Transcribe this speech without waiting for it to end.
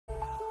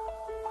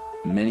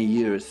many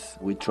years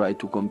we try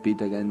to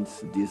compete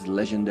against this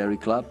legendary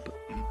club.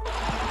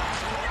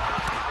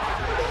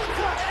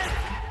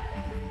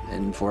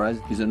 And for us,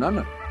 it's an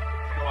honor.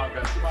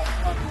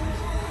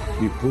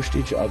 We pushed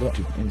each other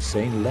to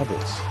insane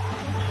levels.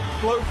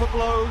 Blow for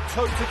blow,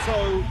 toe to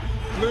toe,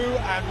 blue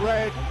and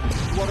red.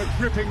 What a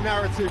gripping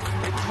narrative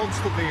it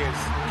constantly is.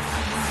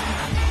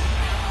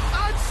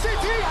 And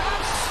City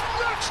have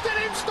snatched it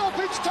in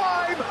stoppage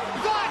time.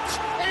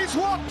 That is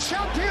what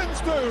champions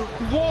do.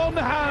 One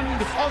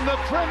hand on the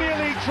Premier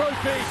League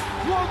trophy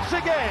once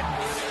again.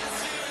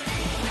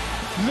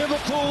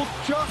 Liverpool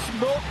just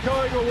not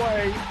going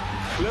away.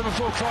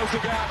 Liverpool close the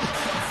gap.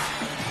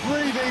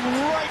 Breathing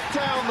right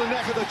down the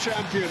neck of the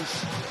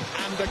champions.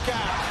 And the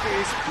gap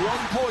is 1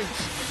 point.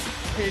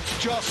 It's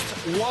just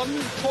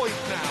 1 point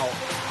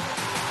now.